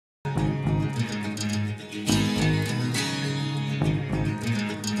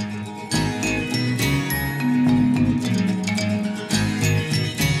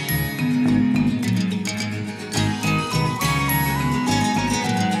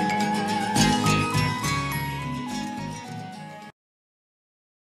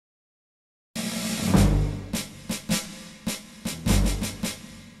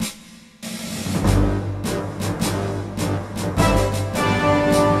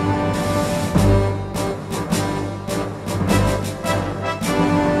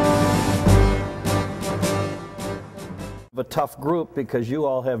tough group because you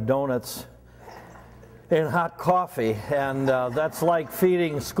all have donuts and hot coffee, and that's like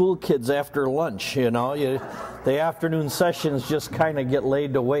feeding school kids after lunch, you know. The afternoon sessions just kind of get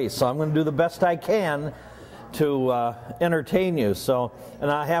laid to waste. So I'm going to do the best I can to entertain you. So,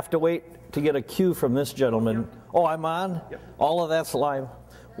 and I have to wait to get a cue from this gentleman. Oh, I'm on? Yep. All of that's live?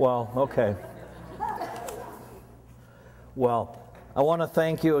 Well, okay. Well, I want to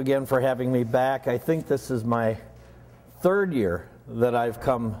thank you again for having me back. I think this is my third year that I've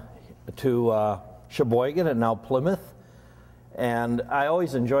come to Sheboygan and now Plymouth, and I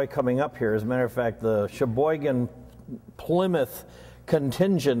always enjoy coming up here. As a matter of fact, the Sheboygan-Plymouth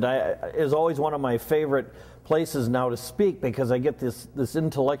contingent is always one of my favorite places now to speak, because I get this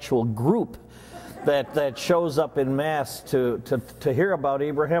intellectual group that shows up in mass to hear about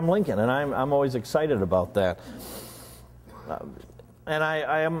Abraham Lincoln, and I'm always excited about that. And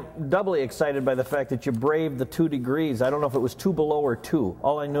I am doubly excited by the fact that you braved the 2 degrees. I don't know if it was 2 below or 2.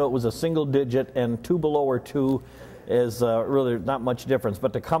 All I knew it was a single digit, and 2 below or 2 is really not much difference.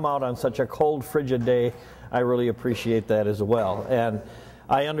 But to come out on such a cold, frigid day, I really appreciate that as well. And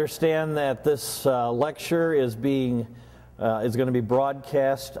I understand that this lecture is going to be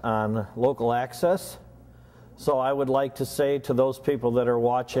broadcast on local access. So I would like to say to those people that are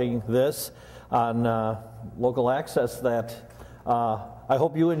watching this on local access that I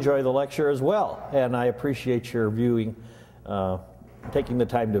hope you enjoy the lecture as well, and I appreciate your viewing, taking the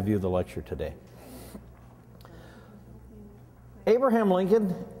time to view the lecture today. Abraham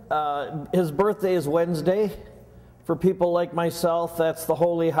Lincoln, his birthday is Wednesday. For people like myself, that's the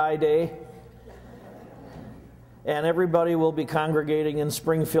holy high day. And everybody will be congregating in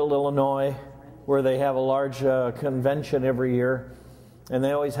Springfield, Illinois, where they have a large convention every year. And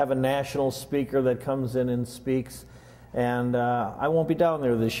they always have a national speaker that comes in and speaks. And I won't be down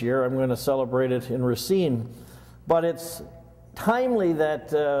there this year. I'm going to celebrate it in Racine. But it's timely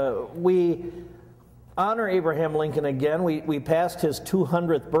that we honor Abraham Lincoln again. We passed his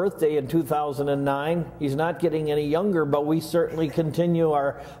 200th birthday in 2009. He's not getting any younger, but we certainly continue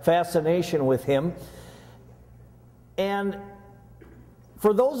our fascination with him. And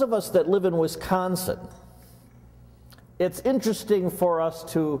for those of us that live in Wisconsin, it's interesting for us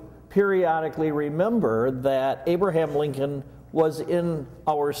to periodically remember that Abraham Lincoln was in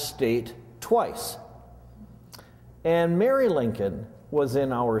our state twice. And Mary Lincoln was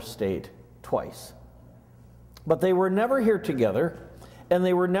in our state twice. But they were never here together, and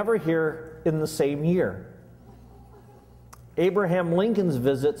they were never here in the same year. Abraham Lincoln's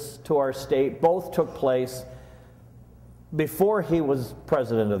visits to our state both took place before he was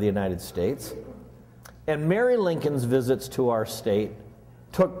President of the United States, and Mary Lincoln's visits to our state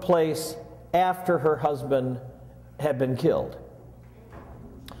took place after her husband had been killed.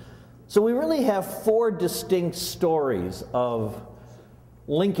 So we really have 4 distinct stories of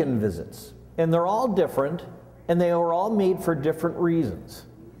Lincoln visits, and they're all different, and they were all made for different reasons.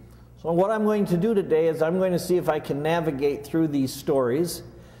 So what I'm going to do today is I'm going to see if I can navigate through these stories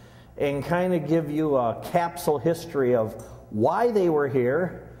and kind of give you a capsule history of why they were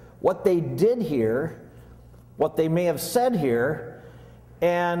here, what they did here, what they may have said here,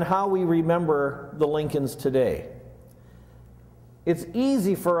 and how we remember the Lincolns today. It's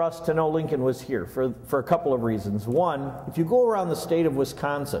easy for us to know Lincoln was here for a couple of reasons. One, if you go around the state of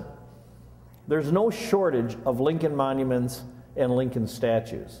Wisconsin, there's no shortage of Lincoln monuments and Lincoln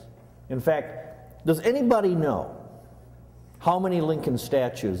statues. In fact, does anybody know how many Lincoln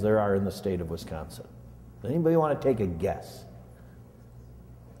statues there are in the state of Wisconsin? Does anybody want to take a guess?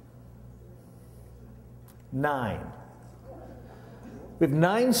 9. We have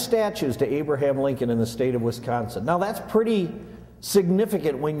 9 statues to Abraham Lincoln in the state of Wisconsin. Now that's pretty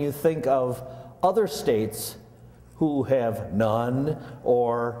significant when you think of other states who have none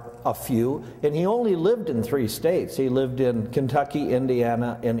or a few. And he only lived in 3 states. He lived in Kentucky,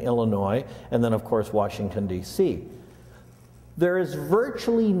 Indiana, and Illinois, and then of course Washington, D.C. There is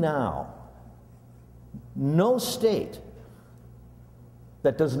virtually now no state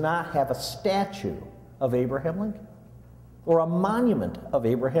that does not have a statue of Abraham Lincoln, or a monument of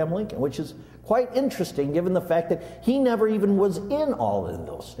Abraham Lincoln, which is quite interesting given the fact that he never even was in all of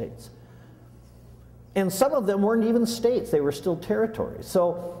those states. And some of them weren't even states, they were still territories.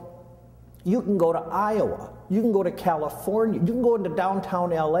 So you can go to Iowa, you can go to California, you can go into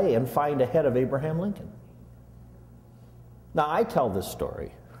downtown LA and find a head of Abraham Lincoln. Now I tell this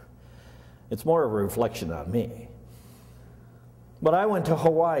story, it's more of a reflection on me. But I went to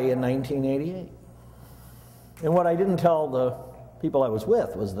Hawaii in 1988. And what I didn't tell the people I was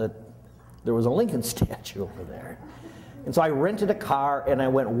with was that there was a Lincoln statue over there. And so I rented a car and I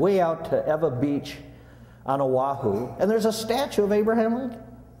went way out to Eva Beach on Oahu, and there's a statue of Abraham Lincoln.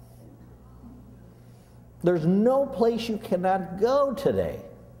 There's no place you cannot go today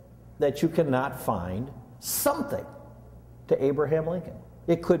that you cannot find something to Abraham Lincoln.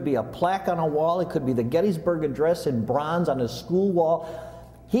 It could be a plaque on a wall. It could be the Gettysburg Address in bronze on his school wall.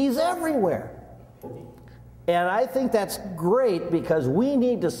 He's everywhere. And I think that's great because we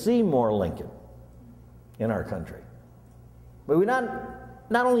need to see more Lincoln in our country. But we not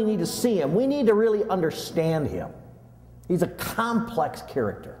only need to see him, we need to really understand him. He's a complex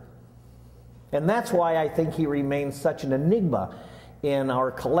character. And that's why I think he remains such an enigma in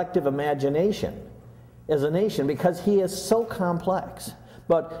our collective imagination as a nation, because he is so complex.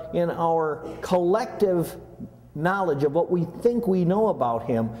 But in our collective knowledge of what we think we know about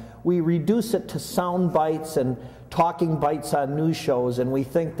him, we reduce it to sound bites and talking bites on news shows, and we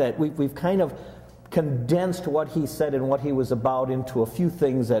think that we've kind of condensed what he said and what he was about into a few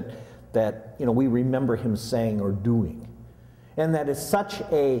things that we remember him saying or doing. And that is such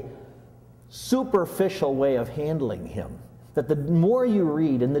a superficial way of handling him that the more you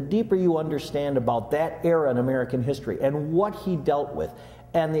read and the deeper you understand about that era in American history and what he dealt with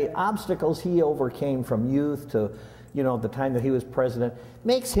and the obstacles he overcame from youth to the time that he was president,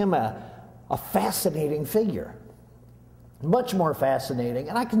 makes him a fascinating figure. Much more fascinating,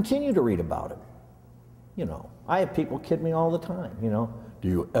 and I continue to read about him. I have people kid me all the time, do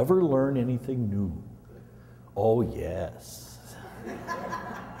you ever learn anything new? Oh, yes.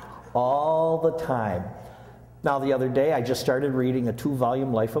 All the time. Now, the other day, I just started reading a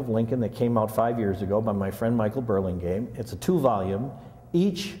 2-volume Life of Lincoln that came out 5 years ago by my friend Michael Burlingame. It's a 2-volume.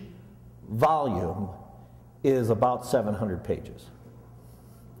 Each volume is about 700 pages.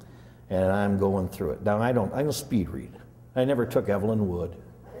 And I'm going through it. Now, I don't speed read. I never took Evelyn Wood.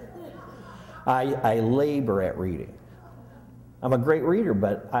 I labor at reading. I'm a great reader,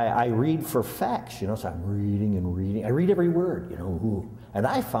 but I read for facts, so I'm reading and reading. I read every word, And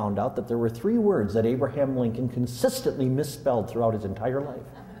I found out that there were 3 words that Abraham Lincoln consistently misspelled throughout his entire life.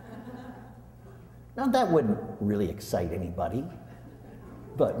 Now, that wouldn't really excite anybody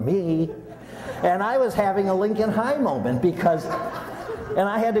but me. And I was having a Lincoln high moment and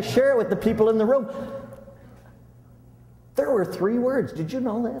I had to share it with the people in the room. There were 3 words. Did you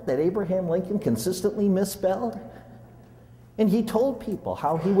know that Abraham Lincoln consistently misspelled? And he told people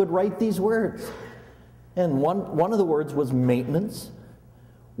how he would write these words. And one of the words was maintenance.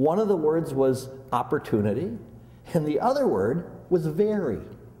 One of the words was opportunity. And the other word was very.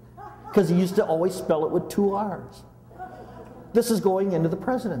 Because he used to always spell it with 2 R's. This is going into the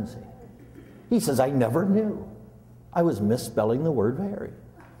presidency. He says, I never knew I was misspelling the word very.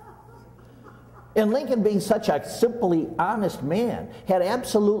 And Lincoln, being such a simply honest man, had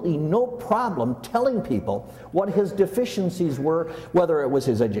absolutely no problem telling people what his deficiencies were, whether it was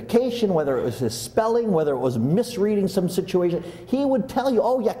his education, whether it was his spelling, whether it was misreading some situation. He would tell you,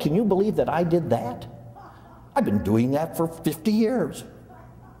 oh yeah, can you believe that I did that? I've been doing that for 50 years.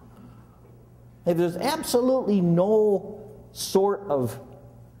 And there's absolutely no sort of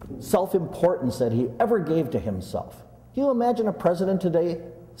self-importance that he ever gave to himself. Can you imagine a president today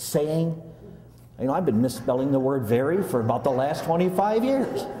saying, I've been misspelling the word very for about the last 25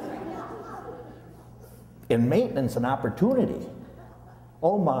 years. In maintenance and opportunity,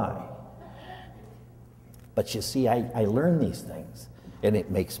 oh my. But you see, I learn these things, and it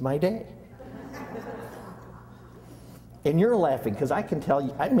makes my day. And you're laughing, because I can tell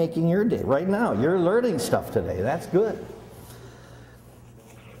you, I'm making your day right now. You're learning stuff today. That's good.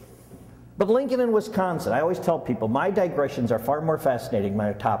 But Lincoln in Wisconsin, I always tell people, my digressions are far more fascinating than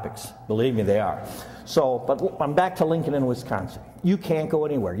my topics. Believe me, they are. But I'm back to Lincoln in Wisconsin. You can't go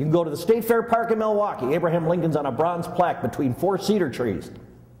anywhere. You can go to the State Fair Park in Milwaukee. Abraham Lincoln's on a bronze plaque between 4 cedar trees.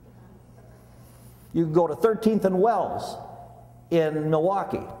 You can go to 13th and Wells in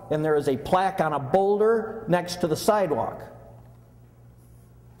Milwaukee, and there is a plaque on a boulder next to the sidewalk.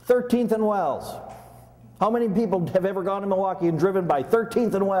 13th and Wells. How many people have ever gone to Milwaukee and driven by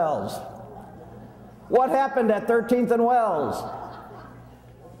 13th and Wells? What happened at 13th and Wells?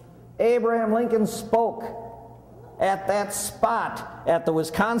 Abraham Lincoln spoke at that spot at the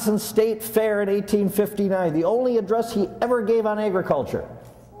Wisconsin State Fair in 1859, the only address he ever gave on agriculture.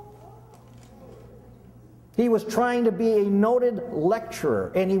 He was trying to be a noted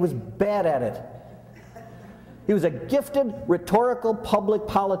lecturer, and he was bad at it. He was a gifted, rhetorical public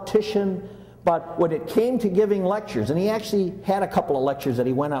politician, but when it came to giving lectures, and he actually had a couple of lectures that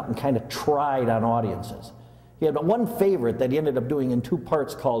he went out and kind of tried on audiences. He had one favorite that he ended up doing in 2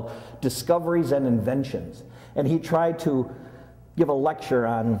 parts called Discoveries and Inventions. And he tried to give a lecture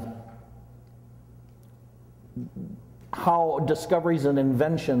on how discoveries and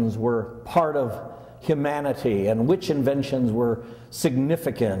inventions were part of humanity and which inventions were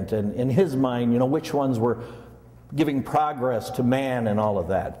significant, and in his mind, which ones were giving progress to man and all of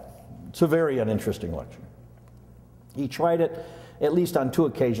that. It's a very uninteresting lecture. He tried it at least on 2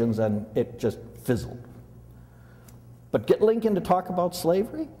 occasions, and it just fizzled. But get Lincoln to talk about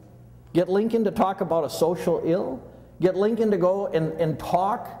slavery? Get Lincoln to talk about a social ill? Get Lincoln to go and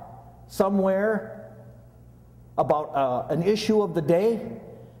talk somewhere about an issue of the day?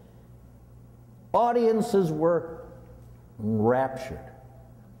 Audiences were raptured.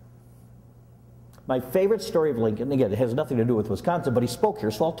 My favorite story of Lincoln, again, it has nothing to do with Wisconsin, but he spoke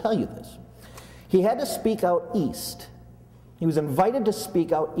here, so I'll tell you this. He had to speak out east. He was invited to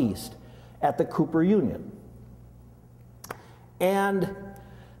speak out east at the Cooper Union. And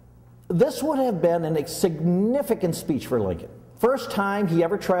this would have been a significant speech for Lincoln. First time he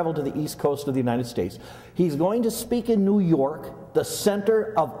ever traveled to the east coast of the United States. He's going to speak in New York, the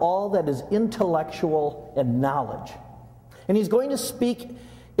center of all that is intellectual and knowledge. And he's going to speak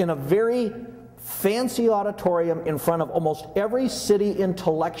in a very fancy auditorium in front of almost every city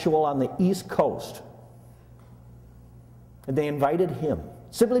intellectual on the East Coast. And they invited him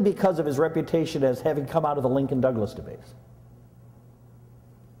simply because of his reputation as having come out of the Lincoln-Douglas debates.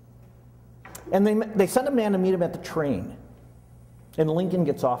 And they sent a man to meet him at the train. And Lincoln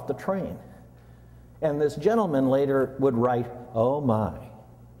gets off the train. And this gentleman later would write, "Oh my.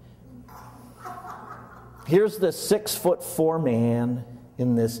 Here's this 6'4" man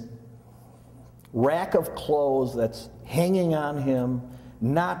in this rack of clothes that's hanging on him,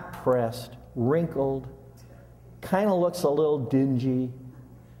 not pressed, wrinkled, kind of looks a little dingy,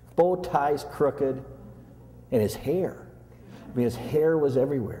 bow tie's crooked, and his hair. I mean, his hair was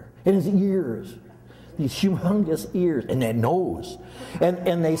everywhere. And his ears, these humongous ears, and that nose.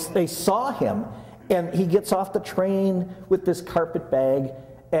 And they saw him, and he gets off the train with this carpet bag,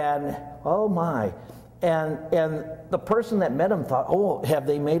 and oh my. And the person that met him thought, oh, have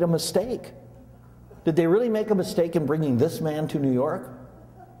they made a mistake? Did they really make a mistake in bringing this man to New York?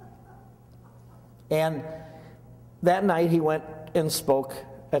 And that night he went and spoke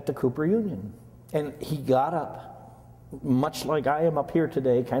at the Cooper Union. And he got up, much like I am up here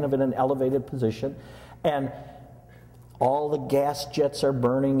today, kind of in an elevated position. And all the gas jets are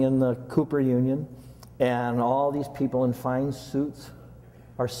burning in the Cooper Union. And all these people in fine suits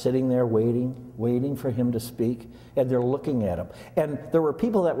are sitting there waiting for him to speak, and they're looking at him. And there were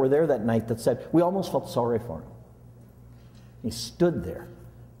people that were there that night that said, we almost felt sorry for him. He stood there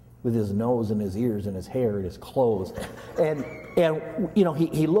with his nose and his ears and his hair and his clothes. And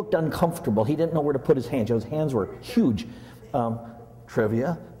he looked uncomfortable. He didn't know where to put his hands. His hands were huge.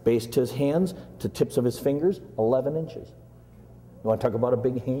 Trivia, base to his hands, to tips of his fingers, 11 inches. You want to talk about a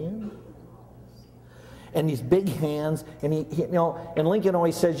big hand? And these big hands, and and Lincoln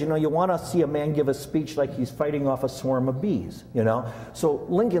always says, you want to see a man give a speech like he's fighting off a swarm of bees, So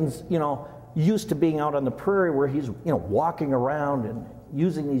Lincoln's, used to being out on the prairie where he's, walking around and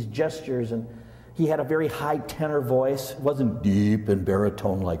using these gestures, and he had a very high tenor voice. It wasn't deep and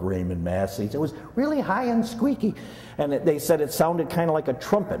baritone like Raymond Massey's. It was really high and squeaky. And they said it sounded kind of like a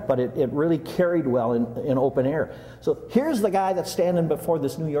trumpet, but it really carried well in open air. So here's the guy that's standing before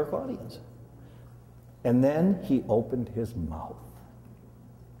this New York audience. And then he opened his mouth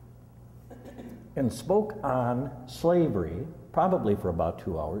and spoke on slavery, probably for about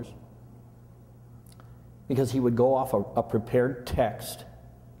 2 hours, because he would go off a prepared text.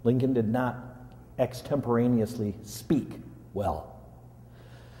 Lincoln did not extemporaneously speak well.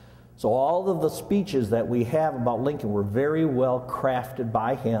 So all of the speeches that we have about Lincoln were very well crafted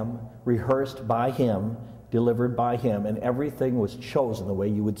by him, rehearsed by him, delivered by him, and everything was chosen the way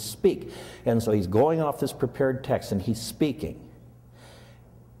you would speak. And so he's going off this prepared text, and he's speaking.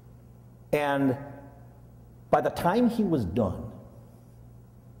 And by the time he was done,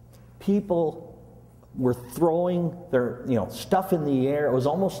 people were throwing their stuff in the air. It was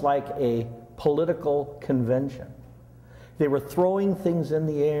almost like a political convention. They were throwing things in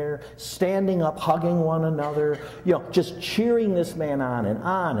the air, standing up, hugging one another, just cheering this man on and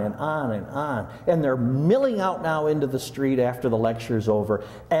on and on and on. And they're milling out now into the street after the lecture's over.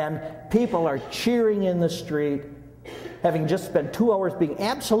 And people are cheering in the street, having just spent 2 hours being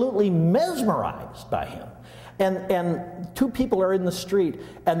absolutely mesmerized by him. And 2 people are in the street,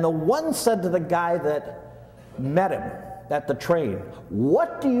 and the one said to the guy that met him at the train,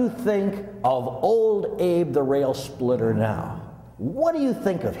 what do you think of old Abe the rail splitter now? What do you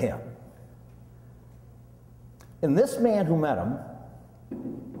think of him? And this man who met him,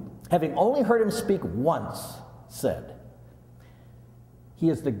 having only heard him speak once, said, he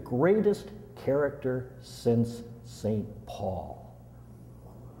is the greatest character since St. Paul.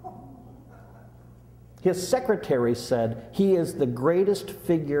 His secretary said, he is the greatest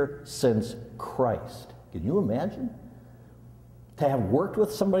figure since Christ. Can you imagine? To have worked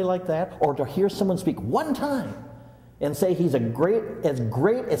with somebody like that, or to hear someone speak one time and say he's as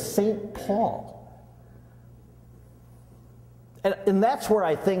great as St. Paul. And that's where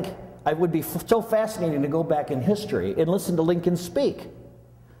I think it would be so fascinating to go back in history and listen to Lincoln speak.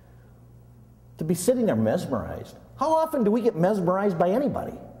 To be sitting there mesmerized. How often do we get mesmerized by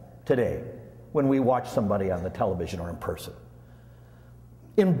anybody today when we watch somebody on the television or in person?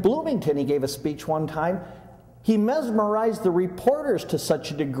 In Bloomington, he gave a speech one time. He mesmerized the reporters to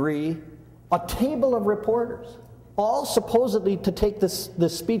such a degree, a table of reporters, all supposedly to take this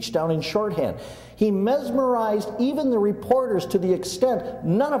speech down in shorthand. He mesmerized even the reporters to the extent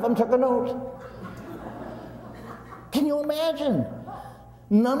none of them took a note. Can you imagine?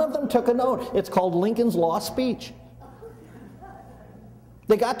 None of them took a note. It's called Lincoln's Lost Speech.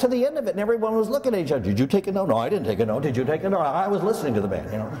 They got to the end of it and everyone was looking at each other. Did you take a note? No, I didn't take a note. Did you take a note? I was listening to the man,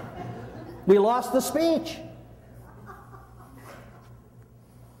 you know. We lost the speech.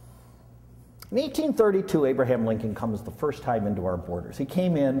 In 1832, Abraham Lincoln comes the first time into our borders. He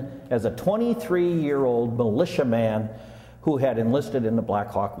came in as a 23-year-old militiaman who had enlisted in the Black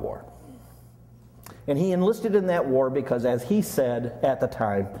Hawk War. And he enlisted in that war because, as he said at the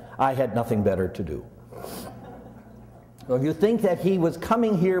time, I had nothing better to do. So if you think that he was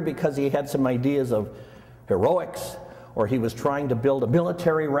coming here because he had some ideas of heroics, or he was trying to build a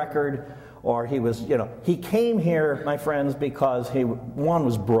military record, or he was, you know, he came here, my friends, because he, one,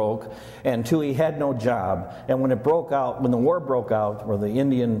 was broke, and two, he had no job. And when it broke out, when the war broke out, or the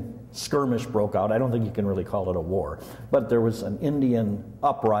Indian skirmish broke out, I don't think you can really call it a war, but there was an Indian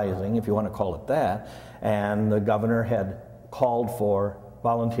uprising, if you want to call it that, and the governor had called for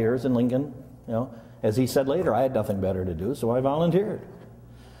volunteers, and Lincoln, you know, as he said later, I had nothing better to do, so I volunteered.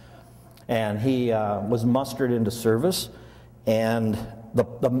 And he was mustered into service, and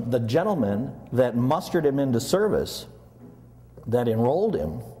the gentleman that mustered him into service, that enrolled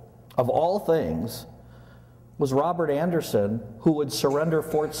him, of all things, was Robert Anderson, who would surrender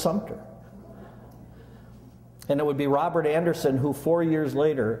Fort Sumter. And it would be Robert Anderson who 4 years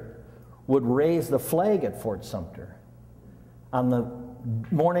later would raise the flag at Fort Sumter on the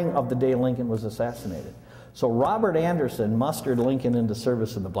morning of the day Lincoln was assassinated. So Robert Anderson mustered Lincoln into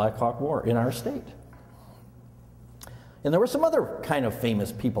service in the Black Hawk War in our state. And there were some other kind of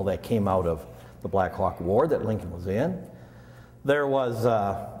famous people that came out of the Black Hawk War that Lincoln was in. There was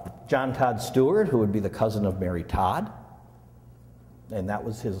John Todd Stewart, who would be the cousin of Mary Todd, and that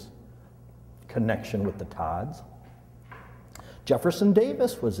was his connection with the Todds. Jefferson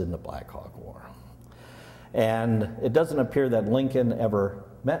Davis was in the Black Hawk War. And it doesn't appear that Lincoln ever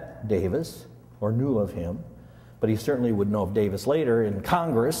met Davis or knew of him, but he certainly would know of Davis later in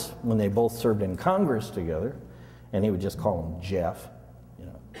Congress, when they both served in Congress together, and he would just call him Jeff, you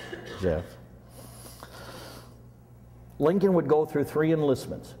know, Jeff. Lincoln would go through 3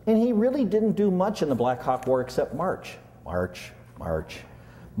 enlistments, and he really didn't do much in the Black Hawk War except march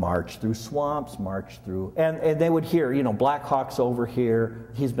through swamps, march through, and they would hear, you know, Black Hawk's over here,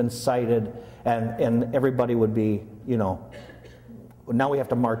 he's been sighted, and everybody would be, you know, now we have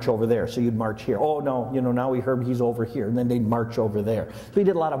to march over there, so you'd march here. Oh no, you know, now we heard he's over here, and then they'd march over there. So he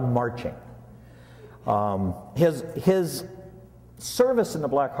did a lot of marching. His service in the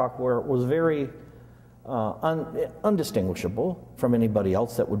Black Hawk War was very undistinguishable from anybody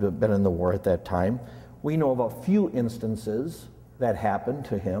else that would have been in the war at that time. We know of a few instances that happened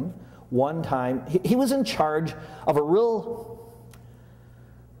to him. One time, he was in charge of a real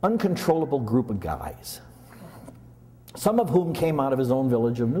uncontrollable group of guys, some of whom came out of his own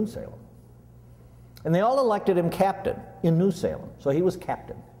village of New Salem. And they all elected him captain in New Salem, so he was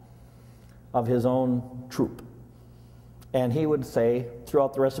captain of his own troop. And he would say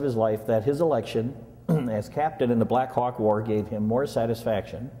throughout the rest of his life that his election as captain in the Black Hawk War gave him more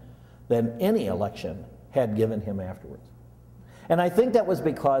satisfaction than any election had given him afterwards. And I think that was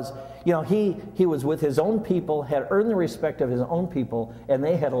because, you know, he was with his own people, had earned the respect of his own people, and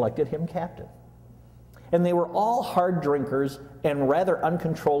they had elected him captain. And they were all hard drinkers and rather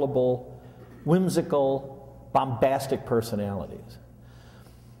uncontrollable, whimsical, bombastic personalities.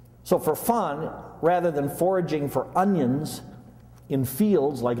 So for fun, rather than foraging for onions in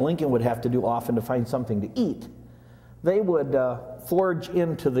fields like Lincoln would have to do often to find something to eat, they would forage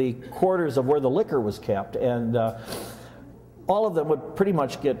into the quarters of where the liquor was kept, and all of them would pretty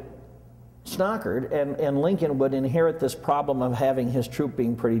much get snockered, and Lincoln would inherit this problem of having his troop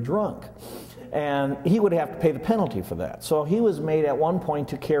being pretty drunk. And he would have to pay the penalty for that. So he was made at one point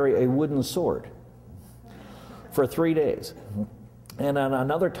to carry a wooden sword for 3 days. And on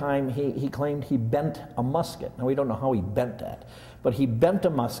another time, he claimed he bent a musket. Now, we don't know how he bent that, but he bent a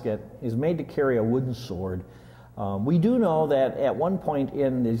musket. He's made to carry a wooden sword. We do know that at one point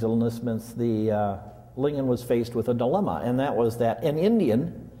in these enlistments, Lincoln was faced with a dilemma, and that was that an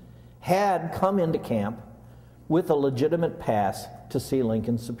Indian had come into camp with a legitimate pass to see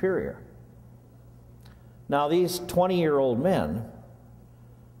Lincoln's superior. Now, these 20-year-old men,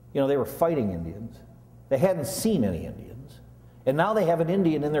 they were fighting Indians. They hadn't seen any Indians. And now they have an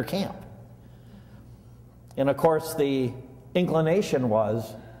Indian in their camp. And of course, the inclination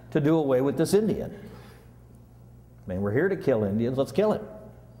was to do away with this Indian. I mean, we're here to kill Indians, let's kill him.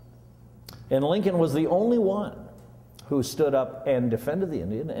 And Lincoln was the only one who stood up and defended the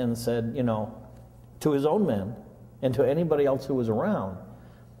Indian and said, to his own men and to anybody else who was around,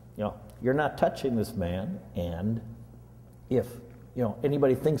 you're not touching this man, and if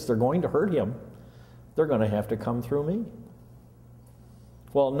anybody thinks they're going to hurt him, they're going to have to come through me.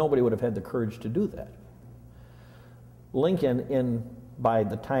 Well, nobody would have had the courage to do that. Lincoln, by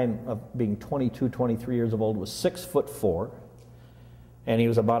the time of being 22, 23 years old, was 6'4", and he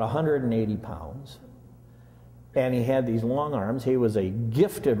was about 180 pounds, and he had these long arms. He was a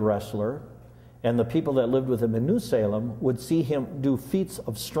gifted wrestler, and the people that lived with him in New Salem would see him do feats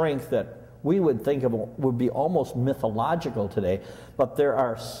of strength that we would think of would be almost mythological today, but there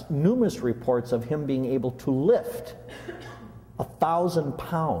are numerous reports of him being able to lift 1,000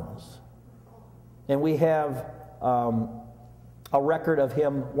 pounds. And we have a record of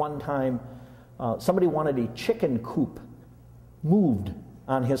him one time, somebody wanted a chicken coop moved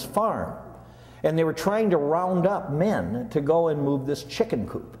on his farm, and they were trying to round up men to go and move this chicken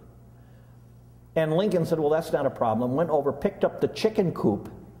coop. And Lincoln said, well, that's not a problem. Went over, picked up the chicken coop,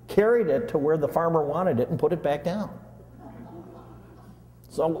 carried it to where the farmer wanted it, and put it back down.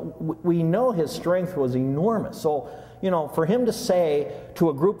 So we know his strength was enormous. So, for him to say to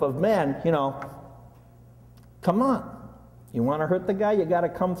a group of men, come on, you want to hurt the guy, you got to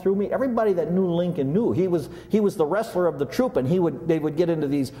come through me. Everybody that knew Lincoln knew he was the wrestler of the troop, and they would get into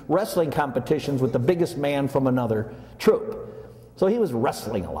these wrestling competitions with the biggest man from another troop. So he was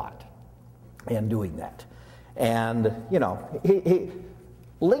wrestling a lot and doing that. And,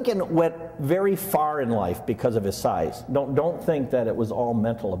 Lincoln went very far in life because of his size. Don't think that it was all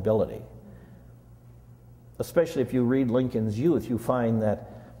mental ability. Especially if you read Lincoln's youth, you find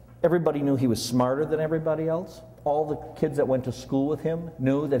that everybody knew he was smarter than everybody else. All the kids that went to school with him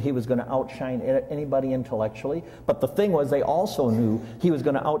knew that he was going to outshine anybody intellectually. But the thing was, they also knew he was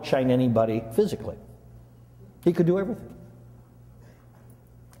going to outshine anybody physically. He could do everything.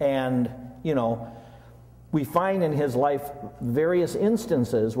 And, we find in his life various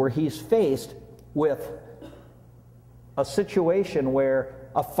instances where he's faced with a situation where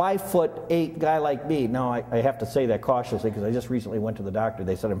a 5'8" guy like me, now I have to say that cautiously because I just recently went to the doctor,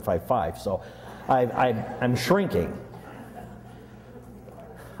 they said I'm 5'5", so I'm shrinking.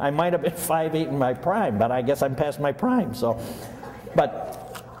 I might have been 5'8" in my prime, but I guess I'm past my prime,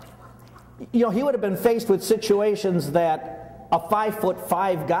 but he would have been faced with situations that a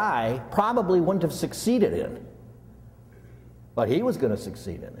 5'5" guy probably wouldn't have succeeded in. But he was going to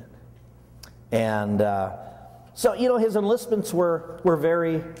succeed in it. And so, his enlistments were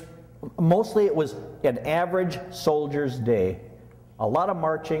very, mostly it was an average soldier's day. A lot of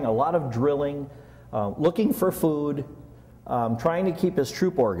marching, a lot of drilling, looking for food, trying to keep his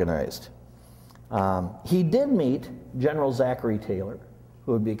troop organized. He did meet General Zachary Taylor,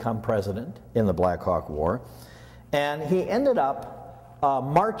 who would become president in the Black Hawk War. And he ended up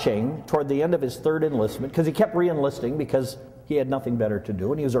marching toward the end of his third enlistment, because he kept re-enlisting because he had nothing better to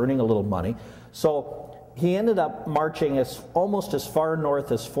do and he was earning a little money. So he ended up marching almost as far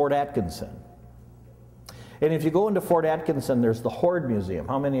north as Fort Atkinson. And if you go into Fort Atkinson, there's the Horde Museum.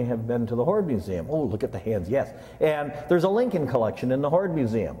 How many have been to the Horde Museum? Oh, look at the hands, yes. And there's a Lincoln collection in the Horde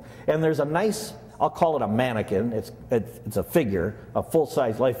Museum. And there's a nice, I'll call it a mannequin. It's a figure, a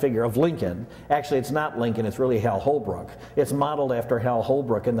full-size life figure of Lincoln. Actually, it's not Lincoln, it's really Hal Holbrook. It's modeled after Hal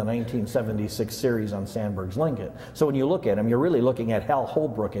Holbrook in the 1976 series on Sandberg's Lincoln. So when you look at him, you're really looking at Hal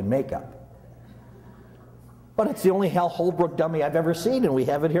Holbrook in makeup. But it's the only Hal Holbrook dummy I've ever seen, and we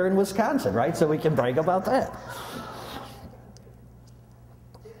have it here in Wisconsin, right? So we can brag about that.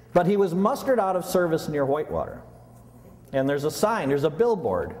 But he was mustered out of service near Whitewater. And there's a sign, there's a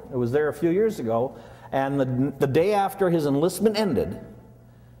billboard. It was there a few years ago, and the day after his enlistment ended,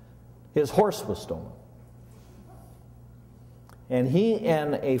 his horse was stolen. And he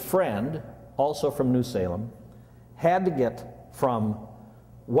and a friend, also from New Salem, had to get from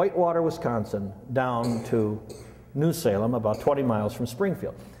Whitewater, Wisconsin, down to New Salem, about 20 miles from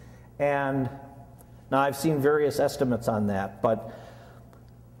Springfield. And now I've seen various estimates on that, but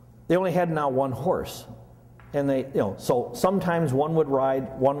They only had now one horse. And so sometimes one would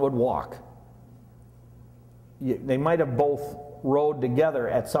ride, one would walk. They might have both rode together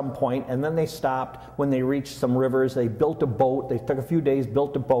at some point, and then they stopped when they reached some rivers. They built a boat. They took a few days,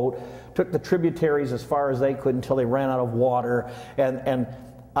 built a boat, took the tributaries as far as they could until they ran out of water. And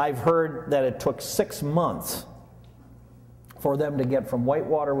I've heard that it took 6 months for them to get from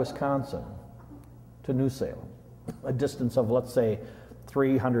Whitewater, Wisconsin to New Salem, a distance of, let's say,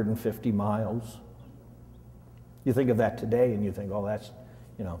 350 miles. You think of that today and you think, oh,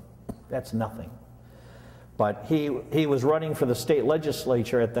 that's nothing. But he was running for the state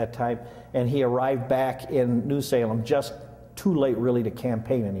legislature at that time, and he arrived back in New Salem just too late really to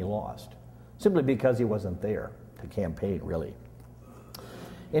campaign, and he lost. Simply because he wasn't there to campaign, really.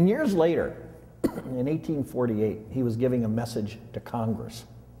 And years later, in 1848, he was giving a message to Congress.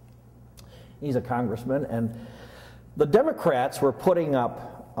 He's a congressman, and the Democrats were putting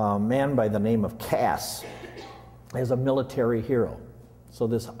up a man by the name of Cass as a military hero. So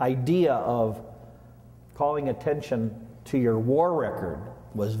this idea of calling attention to your war record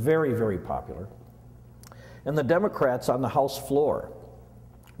was very, very popular. And the Democrats on the House floor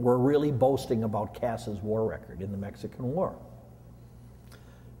were really boasting about Cass's war record in the Mexican War.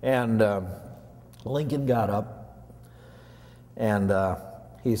 And Lincoln got up and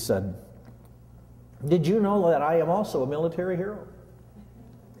he said, "Did you know that I am also a military hero?"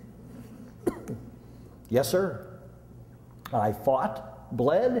 "Yes, sir. I fought,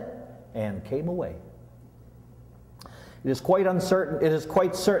 bled, and came away. It is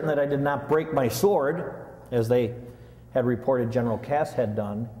quite certain that I did not break my sword," as they had reported General Cass had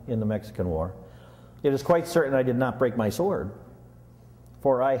done in the Mexican War. "It is quite certain I did not break my sword,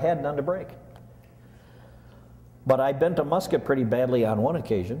 for I had none to break. But I bent a musket pretty badly on one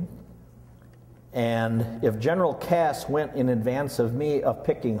occasion, and if General Cass went in advance of me of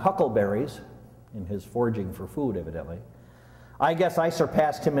picking huckleberries," in his foraging for food evidently, "I guess I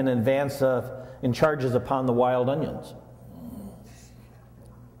surpassed him in advance in charges upon the wild onions.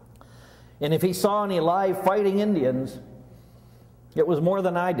 And if he saw any live fighting Indians, it was more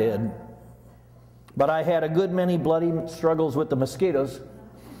than I did. But I had a good many bloody struggles with the mosquitoes.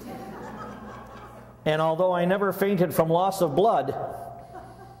 And although I never fainted from loss of blood,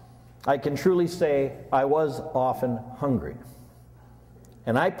 I can truly say I was often hungry.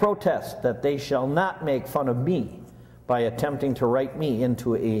 And I protest that they shall not make fun of me by attempting to write me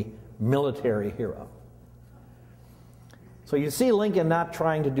into a military hero." So you see Lincoln not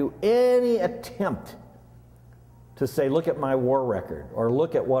trying to do any attempt to say, look at my war record, or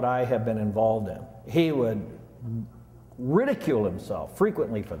look at what I have been involved in. He would ridicule himself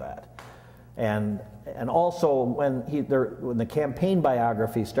frequently for that. And also when the campaign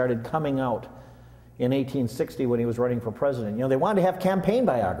biography started coming out in 1860 when he was running for president, they wanted to have campaign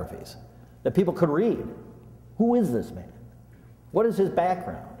biographies that people could read. Who is this man? What is his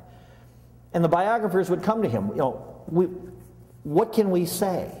background? And the biographers would come to him, what can we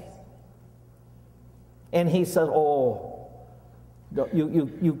say? And he said, "Oh,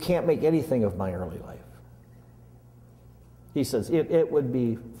 you can't make anything of my early life." He says, it would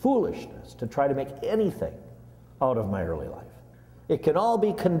be foolishness to try to make anything out of my early life. It can all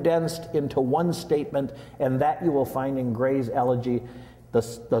be condensed into one statement, and that you will find in Gray's elegy,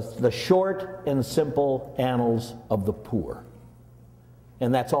 the short and simple annals of the poor.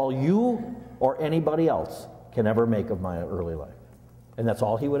 And that's all you or anybody else can ever make of my early life. And that's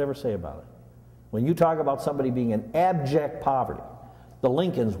all he would ever say about it. When you talk about somebody being in abject poverty, the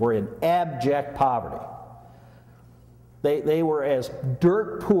Lincolns were in abject poverty. They were as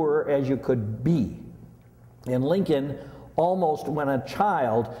dirt poor as you could be. And Lincoln, almost when a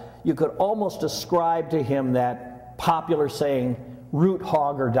child, you could almost ascribe to him that popular saying, root,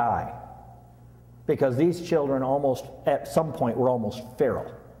 hog, or die. Because these children almost, at some point, were almost feral.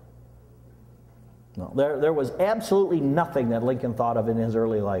 No, there was absolutely nothing that Lincoln thought of in his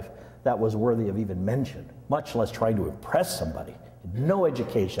early life that was worthy of even mention, much less trying to impress somebody. No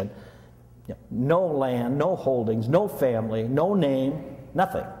education, no land, no holdings, no family, no name,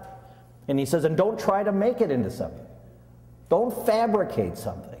 nothing. And he says, and don't try to make it into something. Don't fabricate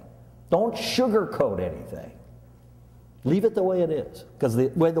something. Don't sugarcoat anything. Leave it the way it is. Because the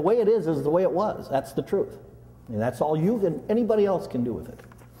way it is the way it was. That's the truth. And that's all anybody else can do with it.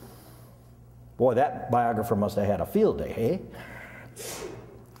 Boy, that biographer must have had a field day, hey?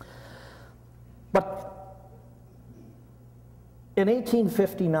 But in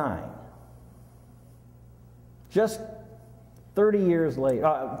 1859, just 20 years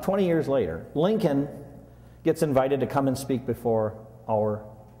later, Lincoln gets invited to come and speak before our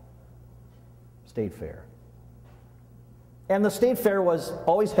state fair. And the state fair was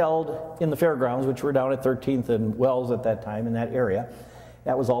always held in the fairgrounds, which were down at 13th and Wells at that time in that area.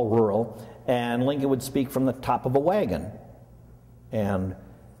 That was all rural. And Lincoln would speak from the top of a wagon. And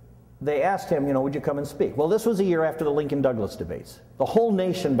they asked him, you know, would you come and speak? Well, this was a year after the Lincoln-Douglas debates. The whole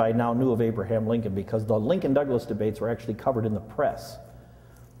nation by now knew of Abraham Lincoln because the Lincoln-Douglas debates were actually covered in the press.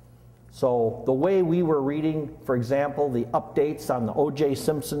 So the way we were reading, for example, the updates on the O.J.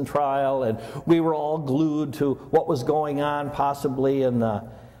 Simpson trial, and we were all glued to what was going on possibly in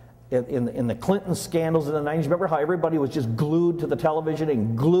the Clinton scandals in the 90s. Remember how everybody was just glued to the television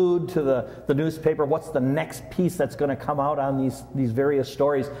and glued to the newspaper? What's the next piece that's going to come out on these various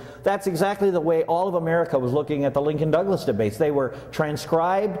stories? That's exactly the way all of America was looking at the Lincoln-Douglas debates. They were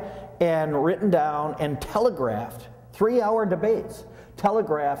transcribed and written down and telegraphed, 3-hour debates.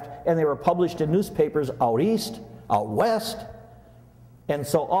 Telegraphed, and they were published in newspapers out east, out west. And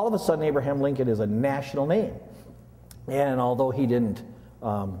so all of a sudden Abraham Lincoln is a national name. And although he didn't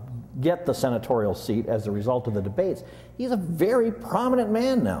get the senatorial seat as a result of the debates, he's a very prominent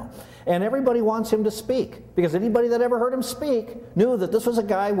man now. And everybody wants him to speak, because anybody that ever heard him speak knew that this was a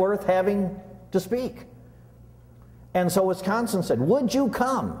guy worth having to speak. And so Wisconsin said, would you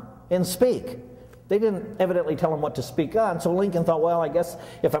come and speak? They didn't evidently tell him what to speak on, so Lincoln thought, well, I guess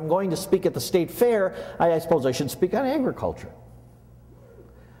if I'm going to speak at the state fair, I suppose I should speak on agriculture.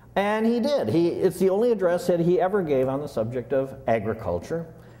 And he did. It's the only address that he ever gave on the subject of agriculture.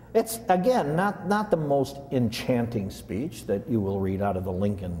 It's, again, not the most enchanting speech that you will read out of the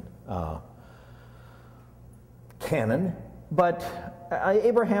Lincoln canon, but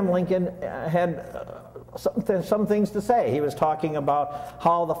Abraham Lincoln had some things to say. He was talking about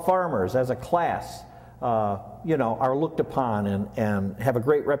how the farmers as a class you know, are looked upon and have a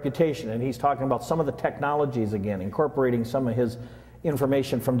great reputation. And he's talking about some of the technologies again, incorporating some of his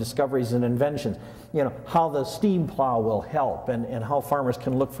information from discoveries and inventions. You know, how the steam plow will help, and how farmers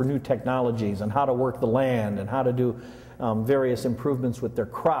can look for new technologies, and how to work the land, and how to do various improvements with their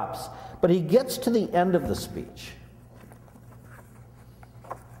crops. But he gets to the end of the speech,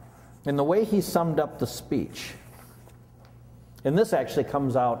 and the way he summed up the speech, and this actually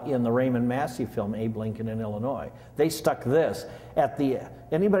comes out in the Raymond Massey film, Abe Lincoln in Illinois. They stuck this at the,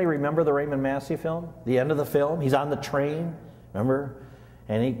 anybody remember the Raymond Massey film? The end of the film, he's on the train, remember?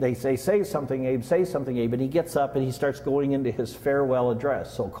 And they say something, Abe, say something, Abe, and he gets up and he starts going into his farewell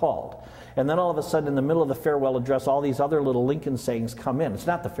address, so-called. And then all of a sudden, in the middle of the farewell address, all these other little Lincoln sayings come in. It's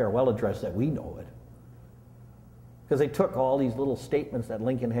not the farewell address that we know it. Because they took all these little statements that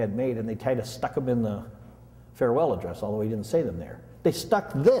Lincoln had made and they kind of stuck them in the farewell address, although he didn't say them there. They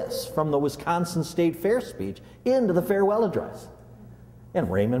stuck this from the Wisconsin State Fair speech into the farewell address. And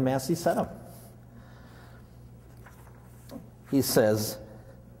Raymond Massey said them. He says,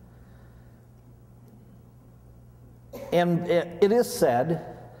 and it is said,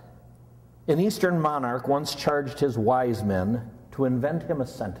 an Eastern monarch once charged his wise men to invent him a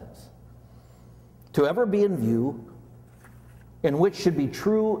sentence, to ever be in view, in which should be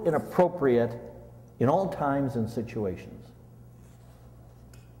true and appropriate in all times and situations.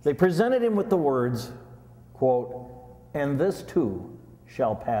 They presented him with the words, quote, and this too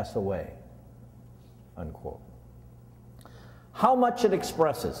shall pass away, unquote. How much it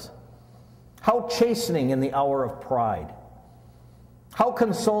expresses, how chastening in the hour of pride, how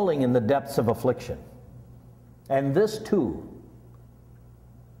consoling in the depths of affliction, and this too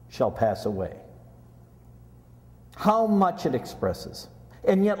shall pass away. How much it expresses.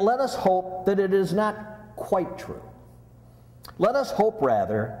 And yet let us hope that it is not quite true. Let us hope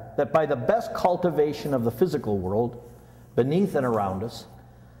rather that by the best cultivation of the physical world, beneath and around us,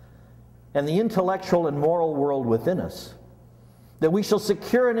 and the intellectual and moral world within us, that we shall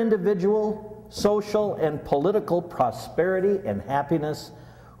secure an individual, social, and political prosperity and happiness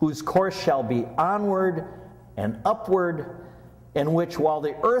whose course shall be onward and upward, and which, while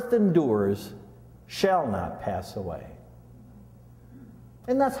the earth endures, shall not pass away.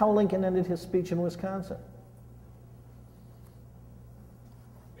 And that's how Lincoln ended his speech in Wisconsin.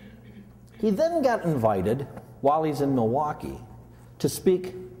 He then got invited, while he's in Milwaukee, to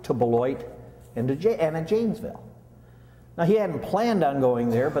speak to Beloit and at Janesville. Now, he hadn't planned on going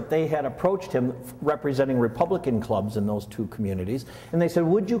there, but they had approached him representing Republican clubs in those two communities, and they said,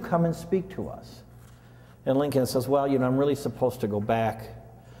 would you come and speak to us? And Lincoln says, well, you know, I'm really supposed to go back,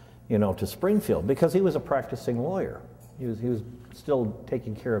 you know, to Springfield, because he was a practicing lawyer. He was still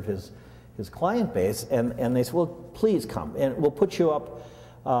taking care of his client base, and they said, well, please come, and we'll put you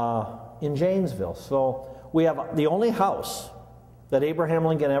up in Janesville. So we have the only house that Abraham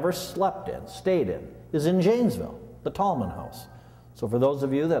Lincoln ever stayed in, is in Janesville, the Tallman House. So for those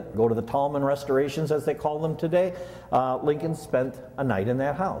of you that go to the Tallman restorations, as they call them today, Lincoln spent a night in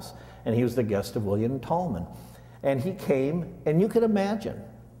that house. And he was the guest of William Tallman. And he came, and you could imagine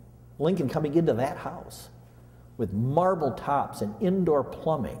Lincoln coming into that house with marble tops and indoor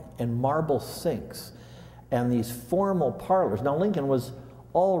plumbing and marble sinks and these formal parlors. Now, Lincoln was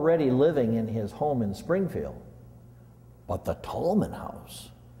already living in his home in Springfield, but the Tallman house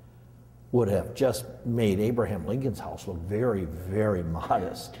would have just made Abraham Lincoln's house look very, very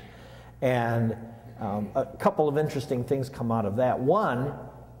modest. And a couple of interesting things come out of that. One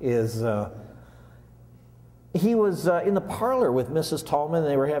is he was in the parlor with Mrs. Tallman.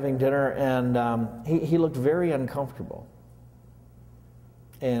 They were having dinner, and he looked very uncomfortable.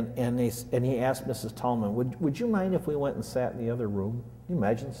 And he asked Mrs. Tallman, would you mind if we went and sat in the other room? Can you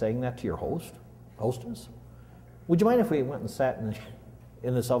imagine saying that to your hostess? Would you mind if we went and sat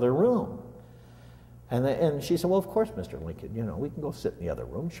in this other room? And she said, well, of course, Mr. Lincoln, you know, we can go sit in the other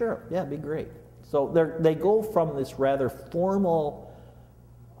room. Sure, yeah, it'd be great. So they go from this rather formal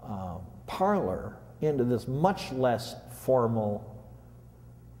parlor into this much less formal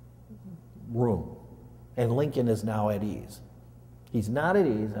room. And Lincoln is now at ease. He's not at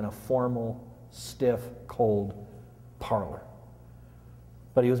ease in a formal, stiff, cold parlor.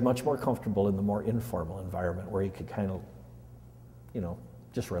 But he was much more comfortable in the more informal environment where he could kind of, you know,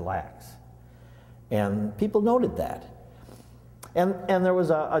 just relax. And people noted that. And there was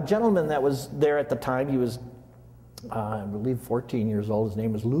a gentleman that was there at the time. He was, I believe, 14 years old. His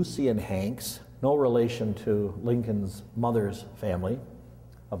name was Lucian Hanks, no relation to Lincoln's mother's family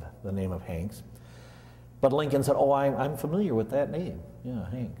of the name of Hanks. But Lincoln said, oh, I'm familiar with that name. Yeah,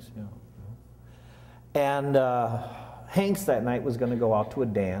 Hanks, yeah. And Hanks that night was going to go out to a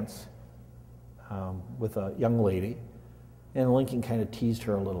dance with a young lady. And Lincoln kind of teased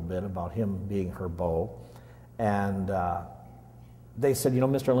her a little bit about him being her beau. And they said, you know,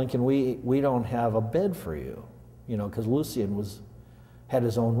 Mr. Lincoln, we don't have a bed for you, you know, because Lucian had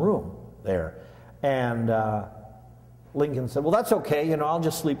his own room there. And Lincoln said, well, that's okay, you know, I'll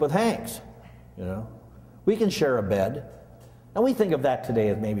just sleep with Hanks, you know. We can share a bed. And we think of that today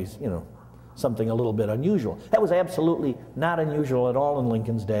as maybe, you know, something a little bit unusual. That was absolutely not unusual at all in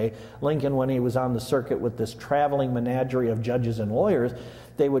Lincoln's day. Lincoln, when he was on the circuit with this traveling menagerie of judges and lawyers,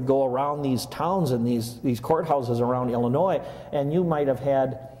 they would go around these towns and these courthouses around Illinois, and you might have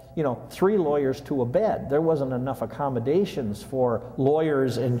had, you know, 3 lawyers to a bed. There wasn't enough accommodations for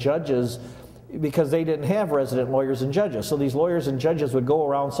lawyers and judges because they didn't have resident lawyers and judges. So these lawyers and judges would go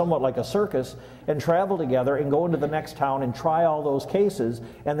around somewhat like a circus and travel together and go into the next town and try all those cases,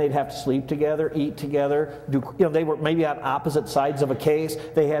 and they'd have to sleep together, eat together, you know, they were maybe on opposite sides of a case.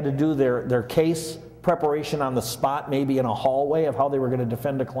 They had to do their case preparation on the spot, maybe in a hallway of how they were going to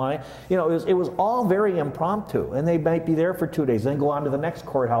defend a client. You know, it was all very impromptu, and they might be there for 2 days, then go on to the next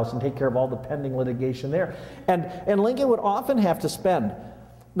courthouse and take care of all the pending litigation there. And Lincoln would often have to spend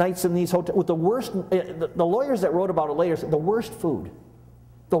nights in these hotels with the worst, the lawyers that wrote about it later said the worst food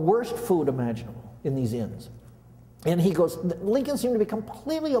imaginable in these inns. And he goes, Lincoln seemed to be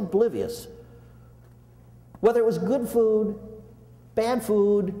completely oblivious whether it was good food, bad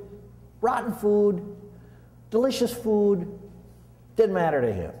food, rotten food, delicious food, didn't matter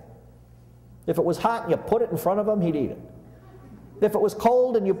to him. If it was hot and you put it in front of him, he'd eat it. If it was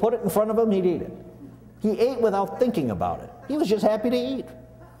cold and you put it in front of him, he'd eat it. He ate without thinking about it. He was just happy to eat.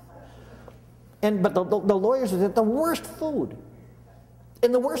 But the lawyers would get the worst food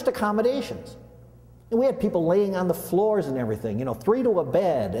and the worst accommodations. And we had people laying on the floors and everything, you know, 3 to a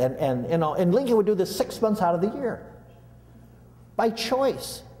bed. And Lincoln would do this 6 months out of the year by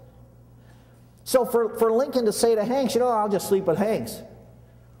choice. So for Lincoln to say to Hanks, you know, I'll just sleep with Hanks,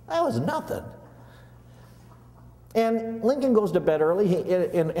 that was nothing. And Lincoln goes to bed early,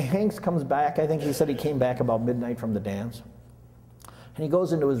 and Hanks comes back. I think he said he came back about midnight from the dance. And he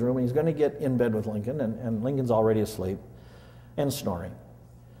goes into his room, and he's going to get in bed with Lincoln, and Lincoln's already asleep and snoring.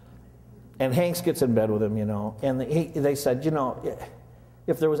 And Hanks gets in bed with him, you know, and they said, you know,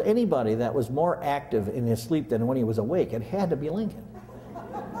 if there was anybody that was more active in his sleep than when he was awake, it had to be Lincoln.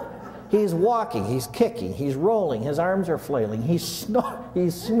 He's walking, he's kicking, he's rolling, his arms are flailing, he's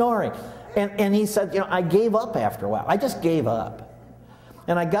snoring. And he said, you know, I gave up after a while. I just gave up.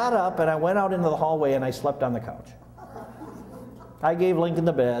 And I got up and I went out into the hallway and I slept on the couch. I gave Lincoln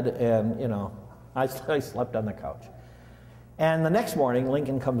the bed and, you know, I slept on the couch. And the next morning,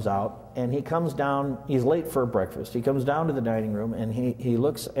 Lincoln comes out and he comes down, he's late for breakfast. He comes down to the dining room and he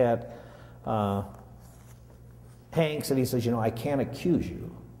looks at Hanks and he says, you know, I can't accuse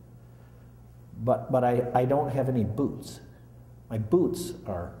you, but I don't have any boots. My boots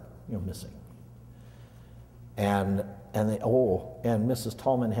are, you know, missing. And and Mrs.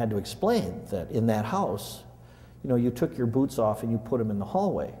 Tallman had to explain that in that house, you know, you took your boots off and you put them in the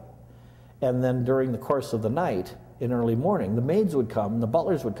hallway. And then during the course of the night, in early morning, the maids would come, the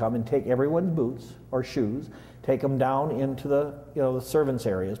butlers would come and take everyone's boots or shoes, take them down into the, you know, the servants'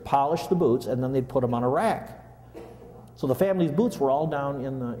 areas, polish the boots, and then they'd put them on a rack. So the family's boots were all down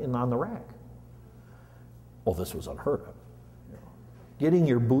on the rack. Well, this was unheard of. You know, getting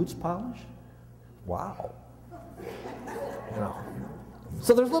your boots polished? Wow. You know.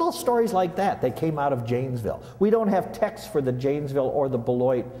 So there's little stories like that that came out of Janesville. We don't have text for the Janesville or the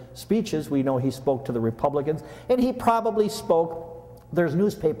Beloit speeches. We know he spoke to the Republicans, and he probably spoke. There's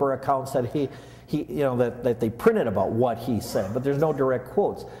newspaper accounts that he you know, that they printed about what he said, but there's no direct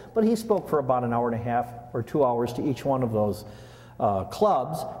quotes. But he spoke for about an hour and a half or 2 hours to each one of those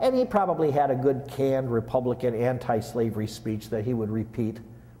clubs, and he probably had a good canned Republican anti-slavery speech that he would repeat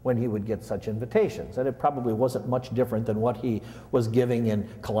when he would get such invitations. And it probably wasn't much different than what he was giving in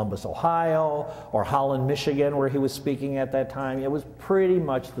Columbus, Ohio, or Holland, Michigan, where he was speaking at that time. It was pretty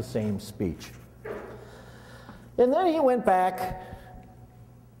much the same speech. And then he went back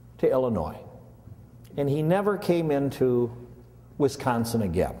to Illinois, and he never came into Wisconsin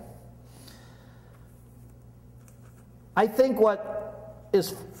again. I think what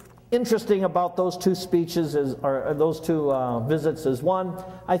is interesting about those two speeches or those two visits is, one,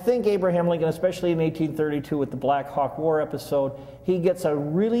 I think Abraham Lincoln, especially in 1832 with the Black Hawk War episode, he gets a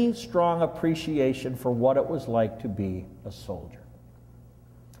really strong appreciation for what it was like to be a soldier.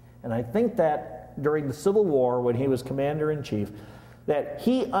 And I think that during the Civil War, when he was commander-in-chief, that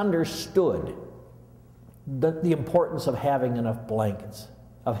he understood the importance of having enough blankets,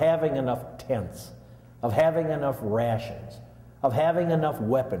 of having enough tents, of having enough rations, of having enough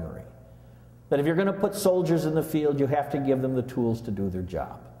weaponry. That if you're going to put soldiers in the field, you have to give them the tools to do their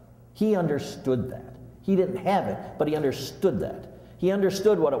job. He understood that. He didn't have it, but he understood that. He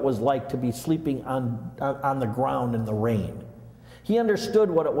understood what it was like to be sleeping on the ground in the rain. He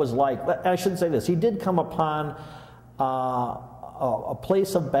understood what it was like. I should say this. He did come upon a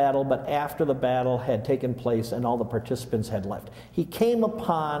place of battle, but after the battle had taken place and all the participants had left. He came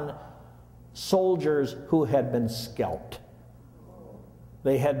upon soldiers who had been scalped.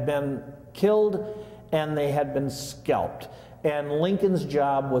 They had been killed and they had been scalped. And Lincoln's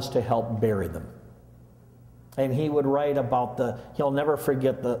job was to help bury them. And he would write about he'll never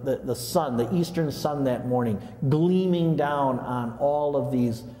forget the sun, the eastern sun that morning, gleaming down on all of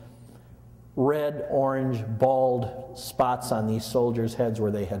these red, orange, bald spots on these soldiers' heads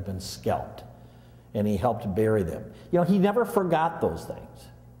where they had been scalped. And he helped bury them. You know, he never forgot those things.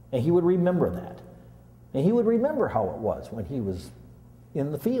 And he would remember that. And he would remember how it was when he was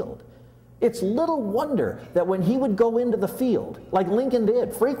in the field. It's little wonder that when he would go into the field, like Lincoln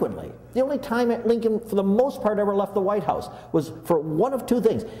did frequently, the only time Lincoln, for the most part, ever left the White House was for one of two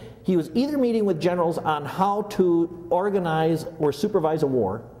things. He was either meeting with generals on how to organize or supervise a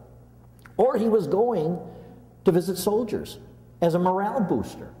war, or he was going to visit soldiers as a morale